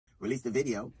released a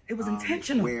video. It was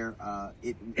intentional. Where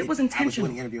it was intentional. I was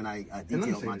doing an interview and I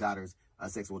detailed my daughter's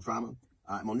sexual trauma.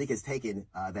 Monique has taken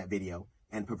that video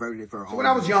and perverted it for her own. So when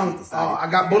I was young, I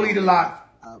got bullied a lot.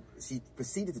 She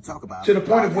proceeded to talk about to the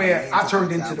point of where I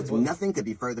turned into the bully. Nothing could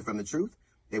be further from the truth.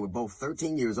 They were both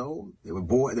 13 years old. They were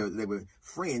boys. They were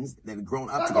friends that had grown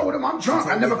up together. I go with him. I'm drunk.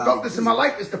 I never felt this in my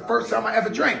life. It's the first time I ever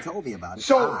drank. Told me about it.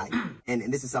 So,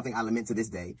 and this is something I lament to this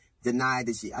day. Denied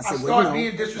that she. I said, well, started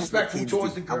being disrespectful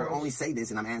towards the girls. I will only say this,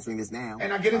 and I'm answering this now.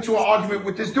 And I get into an argument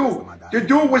with this dude. The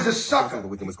dude was a sucker. The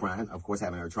weekend was crying, of course,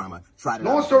 having her trauma.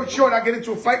 Long story short, I get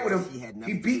into a fight with him.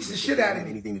 He beats the shit out of me.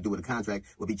 Anything to do with a contract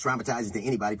would be traumatizing to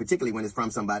anybody, particularly when it's from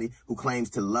somebody who claims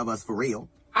to love us for real.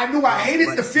 I knew I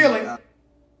hated the feeling.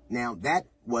 Now, that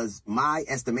was my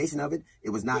estimation of it. It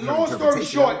was not her interpretation. Long story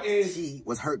short is, she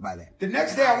was hurt by that. The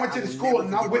next day I went to the school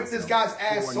and I whipped this guy's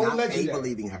ass so legendary.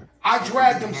 Believing her. I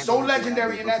dragged him so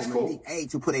legendary in that school.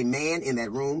 To put a man in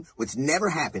that room, which never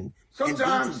happened.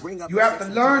 Sometimes you have to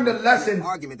learn the lesson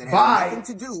by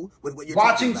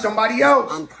watching somebody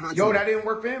else. Yo, that didn't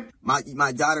work for him.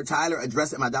 My daughter Tyler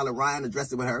addressed it. My daughter Ryan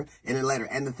addressed it with her in a letter.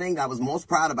 And the thing that I was most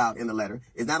proud about in the letter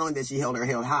is not only that she held her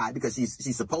head high because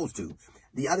she's supposed to.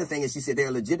 The other thing is she said there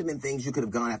are legitimate things you could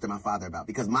have gone after my father about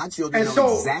because my children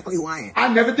know exactly who I am. I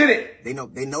never did it. They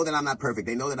know that I'm not perfect.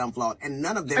 They know that I'm flawed, and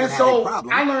none of them have a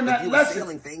problem. I learned that lesson.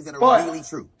 Feeling things that are really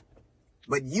true.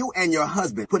 But you and your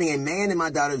husband putting a man in my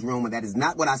daughter's room, and that is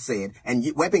not what I said, and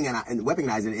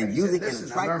weaponizing it and using it in a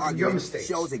trite argument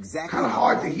shows exactly kind of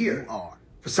hard to hear.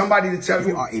 For somebody to tell you,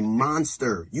 you are a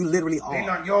monster. You literally are. They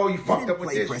not, yo, you fucked up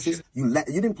with this. Precious. You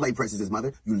didn't play Precious'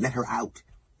 mother. You let her out.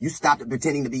 You stopped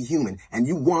pretending to be human, and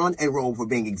you won a role for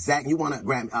being exact. You won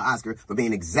an Oscar for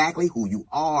being exactly who you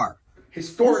are.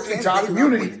 Historically, to our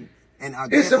community,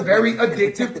 it's a very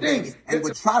addictive thing. And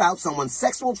would trot out someone's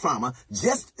sexual trauma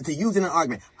just to use in an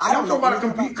argument. I'm talking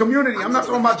about a community. I'm not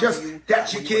talking about just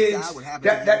that's your kids,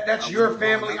 that's your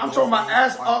family. I'm talking about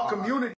as a community.